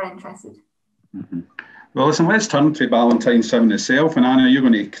bit, but they are interested. Well, listen, let's turn to Ballantine 7 itself. And Anna, you're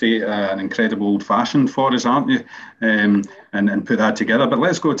going to create an incredible old-fashioned for us, aren't you? And put that together. But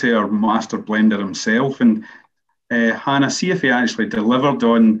let's go to our master blender himself. And Hannah, see if he actually delivered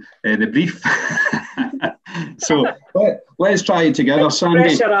on the brief. So let's try it together, Sandy.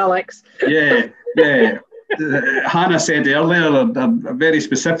 Pressure, Alex. Yeah. Hannah said earlier a very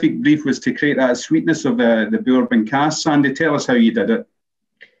specific brief was to create that sweetness of the bourbon cask. Sandy, tell us how you did it.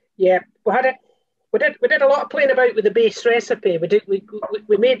 Yeah, we did a lot of playing about with the base recipe. We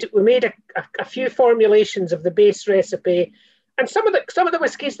made a few formulations of the base recipe, and some of the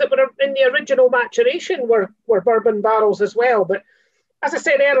whiskies that were in the original maturation were bourbon barrels as well. But as I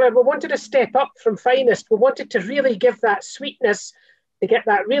said earlier, we wanted to step up from Finest. We wanted to really give that sweetness, to get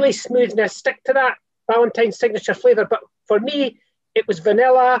that really smoothness, stick to that Ballantine signature flavour. But for me, it was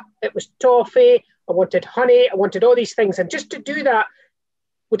vanilla, it was toffee, I wanted honey, I wanted all these things. And just to do that,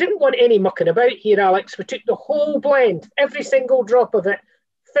 we didn't want any mucking about here, Alex. We took the whole blend, every single drop of it,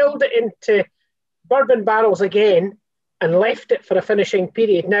 filled it into bourbon barrels again, and left it for a finishing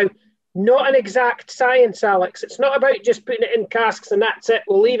period. Now, not an exact science, Alex. It's not about just putting it in casks and that's it.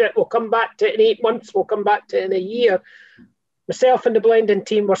 We'll leave it. We'll come back to it in 8 months. We'll come back to it in a year. Myself and the blending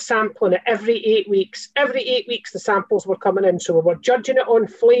team were sampling it every 8 weeks. Every 8 weeks, the samples were coming in. So we were judging it on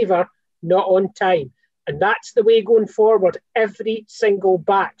flavour, not on time. And that's the way going forward. Every single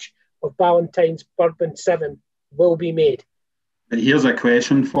batch of Ballantine's Bourbon 7 will be made. Here's a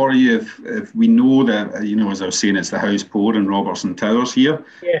question for you. If we know that, as I was saying, it's the house pour in Robertson Towers here.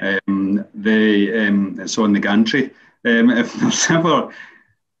 Yeah. It's on the gantry. If there's ever,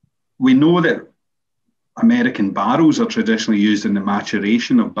 we know that American barrels are traditionally used in the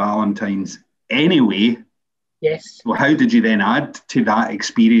maturation of Ballantines anyway. Yes. So how did you then add to that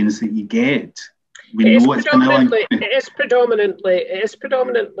experience that you get? It is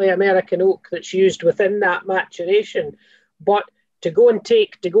predominantly American oak that's used within that maturation. But to go and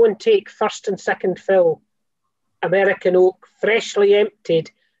take first and second fill American oak, freshly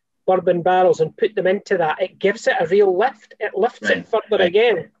emptied bourbon barrels and put them into that, it gives it a real lift. It lifts it further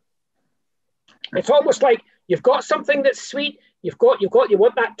again. It's almost like you've got something that's sweet. You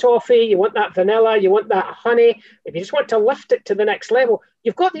want that toffee, you want that vanilla, you want that honey. If you just want to lift it to the next level,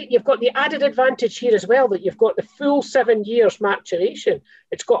 you've got the added advantage here as well that you've got the full 7 years maturation.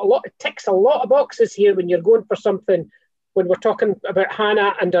 It ticks a lot of boxes here when you're going for something. When we're talking about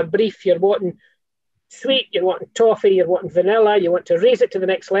Hannah and her brief, you're wanting sweet, you're wanting toffee, you're wanting vanilla, you want to raise it to the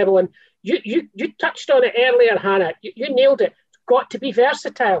next level. And you touched on it earlier, Hannah. You nailed it. It's got to be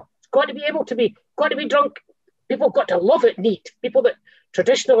versatile. It's got to be drunk. People got to love it neat. People that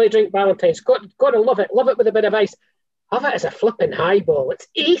traditionally drink Ballantines got to love it with a bit of ice. Have it as a flipping highball. It's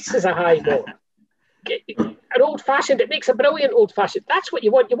ace as a highball. An old fashioned, it makes a brilliant old fashioned. That's what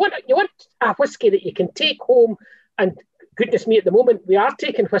you want. You want a whiskey that you can take home. And goodness me, at the moment we are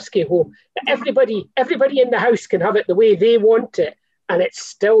taking whiskey home. Everybody in the house can have it the way they want it, and it's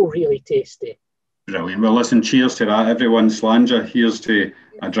still really tasty. Brilliant. Well, listen, cheers to that, everyone. Slanger, here's to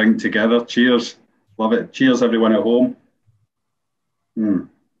a drink together. Cheers. Love it. Cheers, everyone at home.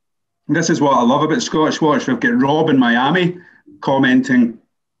 This is what I love about Scotch Watch. We've got Rob in Miami commenting,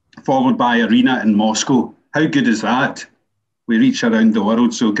 followed by Irina in Moscow. How good is that? We reach around the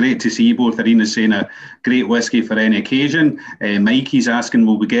world, so great to see both. Irina's saying a great whiskey for any occasion. Mikey's asking,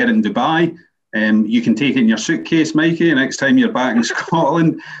 will we get it in Dubai? You can take it in your suitcase, Mikey, next time you're back in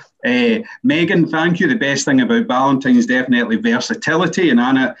Scotland. Megan, thank you. The best thing about Ballantine is definitely versatility. And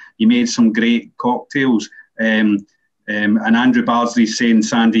Anna, you made some great cocktails. And Andrew Bardsley's saying,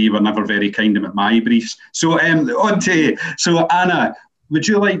 Sandy, you were never very kind about my briefs. So Anna, would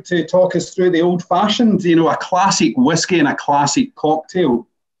you like to talk us through the old-fashioned, a classic whiskey and a classic cocktail?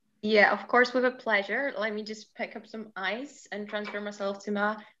 Yeah, of course, with a pleasure. Let me just pick up some ice and transfer myself to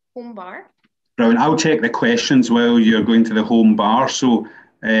my home bar. Brilliant. I'll check the questions while you're going to the home bar. So,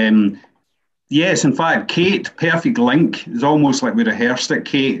 yes, in fact, Kate, perfect link. It's almost like we rehearsed it.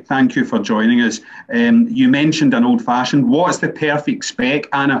 Kate, thank you for joining us. You mentioned an old-fashioned. What's the perfect spec,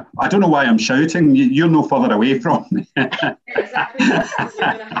 Anna? I don't know why I'm shouting. You're no further away from me. Exactly. It's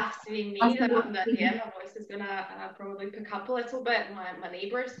going to have to be me. My voice is going to probably pick up a little bit. My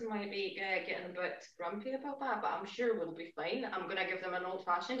neighbours might be getting a bit grumpy about that, but I'm sure we'll be fine. I'm going to give them an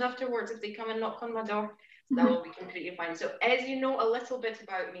old-fashioned afterwards if they come and knock on my door. That will be completely fine. So as you know a little bit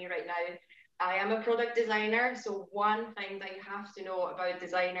about me right now, I am a product designer. So one thing that you have to know about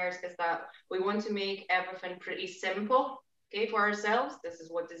designers is that we want to make everything pretty simple, okay, for ourselves. This is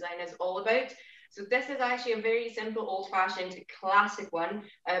what design is all about. So this is actually a very simple, old-fashioned, classic one,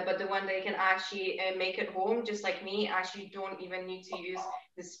 but the one that you can actually make at home, just like me. Actually, you don't even need to use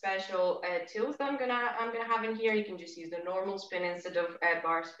the special tools that I'm gonna have in here. You can just use the normal spin instead of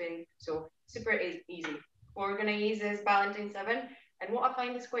bar spin. So super easy. What we're going to use is Ballantine 7. And what I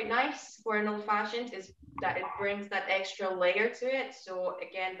find is quite nice for an old-fashioned is that it brings that extra layer to it. So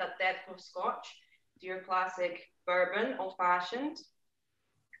again, that depth of Scotch to your classic bourbon old-fashioned,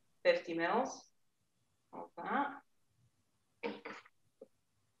 50 mils of that.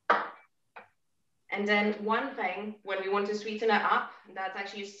 And then one thing, when we want to sweeten it up, that's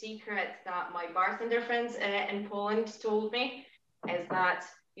actually a secret that my bartender friends in Poland told me, is that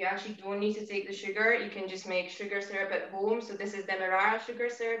you actually don't need to take the sugar. You can just make sugar syrup at home. So this is the Demerara sugar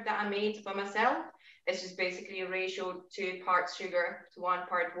syrup that I made by myself. It's just basically a ratio 2 parts sugar to 1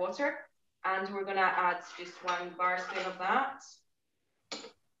 part water. And we're gonna add just 1 bar spoon of that.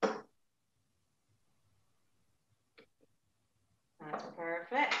 That's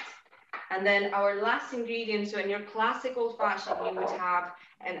perfect. And then our last ingredient, so in your classic old fashioned, you would have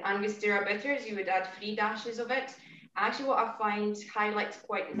an Angostura bitters. You would add 3 dashes of it. Actually, what I find highlights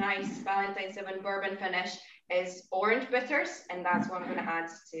quite nice Ballantine 7 Bourbon Finish is orange bitters, and that's what I'm going to add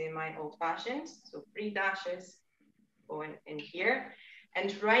to my old fashioned. So 3 dashes going in here.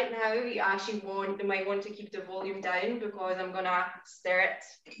 And right now, you might want to keep the volume down because I'm going to stir it,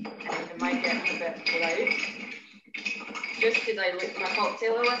 and it might get a bit loud. Just to dilute my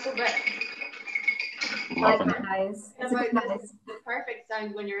cocktail a little bit. Nice. It's the perfect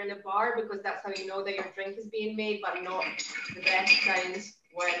sound when you're in a bar because that's how you know that your drink is being made, but not the best sounds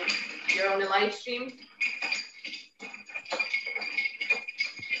when you're on a live stream.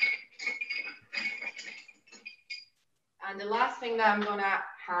 And the last thing that I'm gonna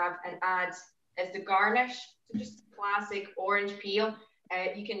have and add is the garnish. So just classic orange peel.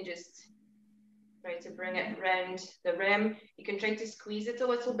 You can just try to bring it around the rim. You can try to squeeze it a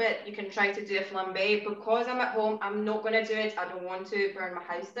little bit. You can try to do a flambe. Because I'm at home, I'm not going to do it. I don't want to burn my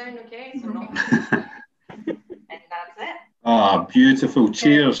house down, okay? So not. And that's it. Ah, beautiful.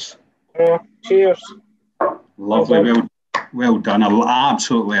 Cheers. Cheers. Lovely. Well done. I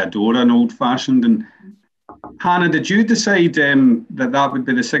absolutely adore an old-fashioned. And Hannah, did you decide that would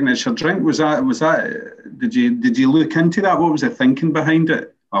be the signature drink? Was that? Did you look into that? What was the thinking behind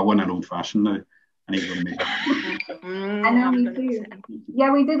it? I want an old-fashioned now. I need to make it. I know, me too.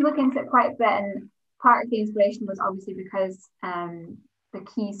 Yeah, we did look into it quite a bit, and part of the inspiration was obviously because the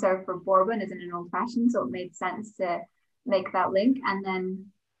key serve for bourbon is in an old-fashioned, so it made sense to make that link. And then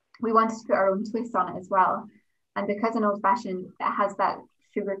we wanted to put our own twist on it as well. And because an old-fashioned, it has that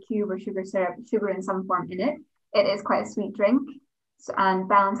sugar cube or sugar syrup, sugar in some form in it, it is quite a sweet drink. So, and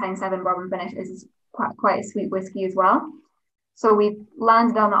Ballantine 7 Bourbon Finish is quite a sweet whiskey as well. So we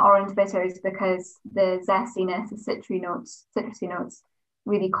landed on the orange bitters because the zestiness, the citrusy notes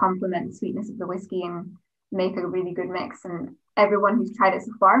really complement the sweetness of the whiskey and make a really good mix. And everyone who's tried it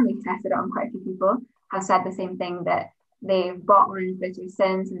so far, and we've tested it on quite a few people, have said the same thing, that they've bought orange bitters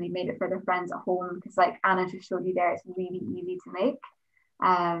since and they made it for their friends at home, because like Anna just showed you there, it's really easy to make.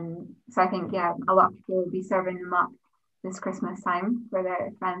 So I think, yeah, a lot of people will be serving them up this Christmas time for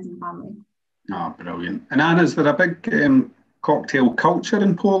their friends and family. Oh, brilliant. And Anna, is there a big cocktail culture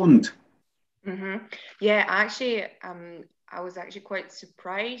in Poland? Mm-hmm. Yeah, actually, I was actually quite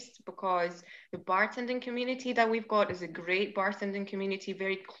surprised, because the bartending community that we've got is a great bartending community,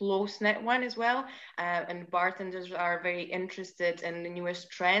 very close-knit one as well. And bartenders are very interested in the newest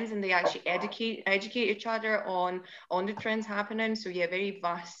trends, and they actually educate each other on the trends happening. So yeah, very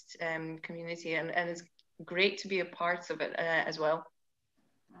vast community, and it's great to be a part of it as well.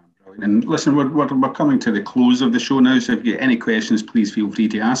 And listen, we're coming to the close of the show now, so if you get any questions, please feel free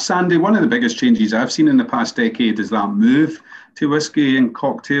to ask. Sandy, one of the biggest changes I've seen in the past decade is that move to whiskey and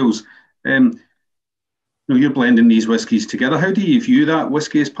cocktails. You're blending these whiskies together. How do you view that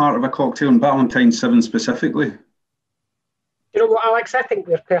whiskey as part of a cocktail, and Ballantine 7 specifically? You know what, Alex? I think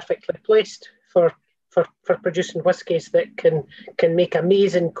we're perfectly placed for producing whiskies that can make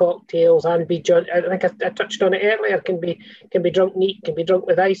amazing cocktails and be drunk. I think I touched on it earlier. Can be drunk neat, can be drunk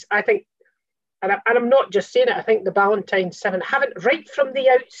with ice. I think, and I'm not just saying it. I think the Ballantine 7 haven't, right from the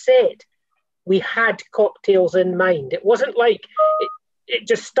outset, we had cocktails in mind. It wasn't like it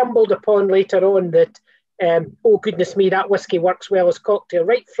just stumbled upon later on that oh goodness me, that whiskey works well as cocktail.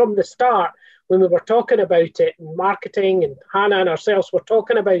 Right from the start, when we were talking about it, marketing, and Hannah and ourselves were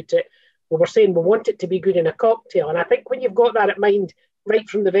talking about it, we were saying we want it to be good in a cocktail. And I think when you've got that in mind right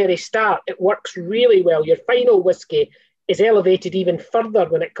from the very start, it works really well. Your final whiskey is elevated even further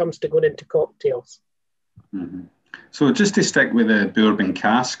when it comes to going into cocktails. Mm-hmm. So just to stick with the bourbon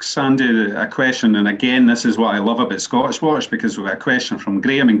casks, Sandy, a question, and again, this is what I love about Scotch Watch, because we've got a question from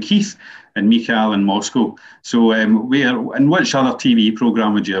Graham and Keith and Michael in Moscow. So in which other TV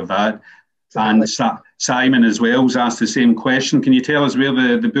programme would you have that? And Simon as well has asked the same question. Can you tell us where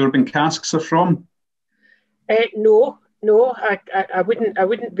the bourbon casks are from? No, I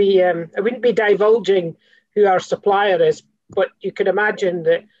wouldn't be divulging who our supplier is, but you can imagine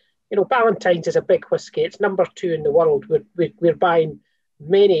that, you know, Ballantine's is a big whiskey. It's number 2 in the world. We're buying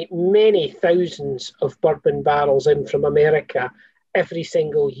many thousands of bourbon barrels in from America every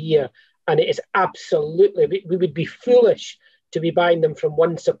single year, and it is absolutely, we would be foolish to be buying them from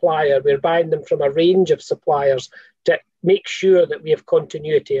one supplier. We're buying them from a range of suppliers to make sure that we have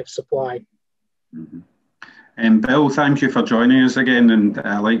continuity of supply. Mm-hmm. Bill, thank you for joining us again, and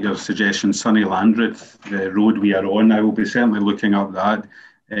I like your suggestion, Sunny Landreth, the road we are on. I will be certainly looking up that.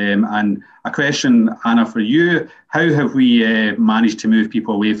 And a question, Anna, for you, how have we managed to move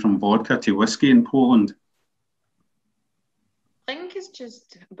people away from vodka to whiskey in Poland? I think it's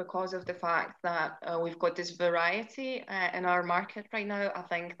just because of the fact that we've got this variety in our market right now. I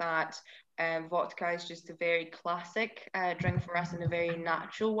think that vodka is just a very classic drink for us and a very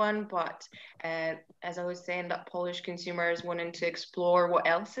natural one. But as I was saying, that Polish consumers wanting to explore what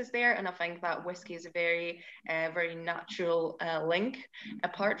else is there, and I think that whiskey is a very natural link.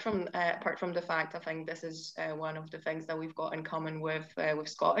 Apart from the fact, I think this is one of the things that we've got in common with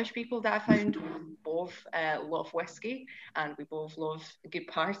Scottish people that I found. We both love whiskey, and we both love a good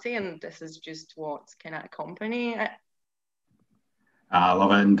party, and this is just what can accompany it. I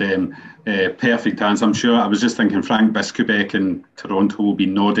love it, and perfect answer. I'm sure, I was just thinking Frank Biskubeck in Toronto will be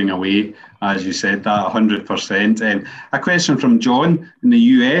nodding away as you said that, 100%. A question from John in the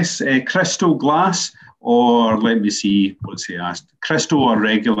US. Crystal glass, or let me see, what's he asked? Crystal or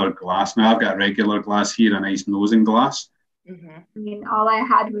regular glass? Now I've got a regular glass here, a nice nosing glass. I mean, all I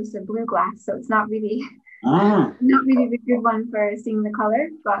had was the blue glass, so it's not really, not really the good one for seeing the color,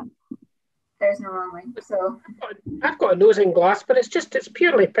 but there's no wrong way. So I've got a nosing glass, but it's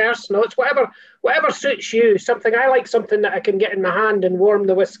purely personal. It's whatever suits you. I like something that I can get in my hand and warm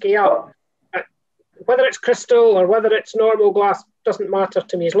the whiskey up. Whether it's crystal or whether it's normal glass doesn't matter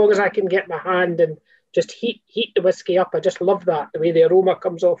to me, as long as I can get my hand and just heat the whiskey up. I just love that, the way the aroma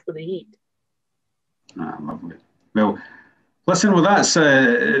comes off with the heat. Lovely. Well, listen, well,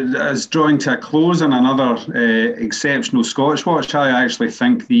 that's drawing to a close on another exceptional Scotch Watch. I actually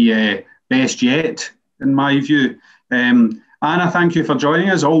think the best yet, in my view. Anna, thank you for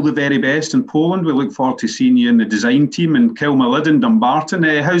joining us. All the very best in Poland. We look forward to seeing you in the design team in Kilmalid, Dumbarton.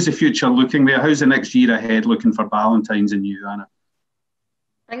 How's the future looking there? How's the next year ahead looking for Ballantines and you, Anna?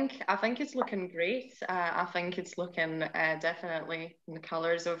 I think it's looking great. I think it's looking definitely in the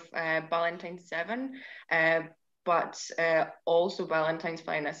colours of Ballantine 7. But also Ballantines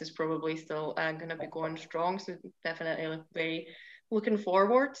Finest is probably still going to be going strong. So definitely very looking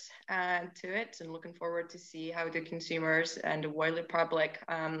forward to it, and looking forward to see how the consumers and the wider public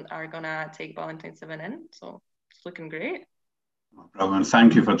are going to take Ballantine 7 in. So it's looking great. Brilliant.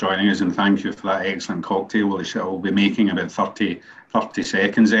 Thank you for joining us, and thank you for that excellent cocktail, which I'll be making in about 30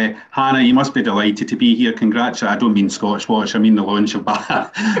 seconds. Hannah, you must be delighted to be here. Congratulations. I don't mean Scotch Watch, I mean the launch of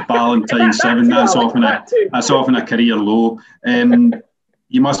Ballantine 7. That's often a career low.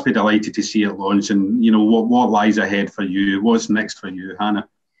 You must be delighted to see it launch, and you know what lies ahead for you. What's next for you, Hannah?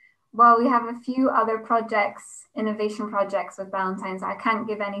 Well, we have a few other projects, innovation projects with Ballantines. I can't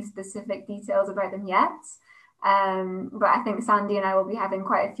give any specific details about them yet. But I think Sandy and I will be having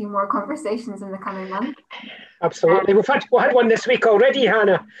quite a few more conversations in the coming month. Absolutely. We've had one this week already,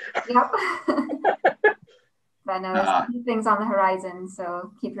 Hannah. Yep. But no, there's a few things on the horizon,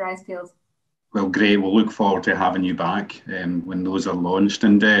 so keep your eyes peeled. Well, great. We'll look forward to having you back when those are launched.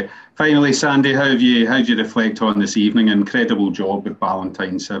 And finally, Sandy, how do you reflect on this evening? Incredible job with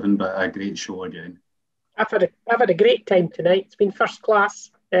Ballantine 7, but a great show again. I've had a great time tonight. It's been first class.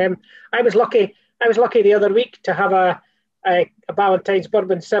 I was lucky the other week to have a Ballantine's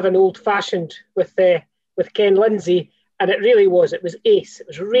Bourbon 7 old fashioned with Ken Lindsay, and it was ace. It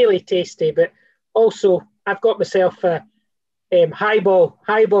was really tasty, but also I've got myself a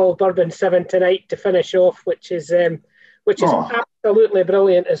highball Bourbon 7 tonight to finish off, which is absolutely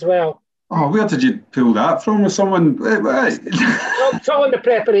brilliant as well. Oh, where did you pull that from? With someone? It's all in the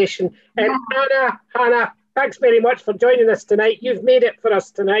preparation. Hannah, thanks very much for joining us tonight. You've made it for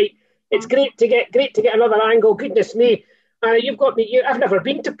us tonight. It's great to get another angle. Goodness me, you've got me. I've never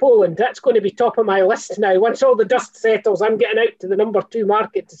been to Poland. That's going to be top of my list now. Once all the dust settles, I'm getting out to the number 2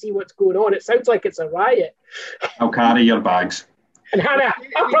 market to see what's going on. It sounds like it's a riot. I'll carry your bags. And Hannah,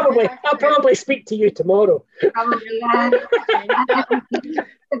 I'll probably speak to you tomorrow.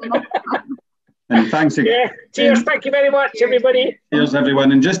 And thanks again. Yeah. Cheers. Thank you very much, everybody. Cheers,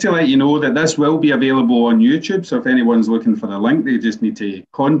 everyone. And just to let you know that this will be available on YouTube. So if anyone's looking for the link, they just need to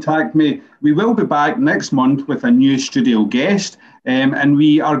contact me. We will be back next month with a new studio guest. And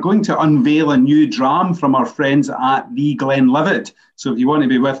we are going to unveil a new dram from our friends at The Glenlivet. So if you want to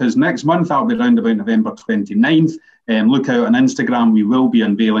be with us next month, that'll be around about November 29th. Look out on Instagram. We will be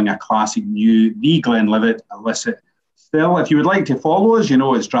unveiling a classic new The Glenlivet illicit still. If you would like to follow us,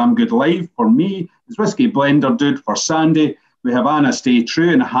 it's Dram Good Live for me. It's Whiskey Blender Dude for Sandy. We have Anna Stay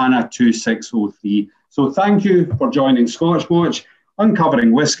True and Hannah 2603. So thank you for joining Scotch Watch,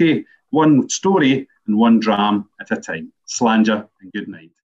 uncovering whiskey, one story and one dram at a time. Slanger and good night.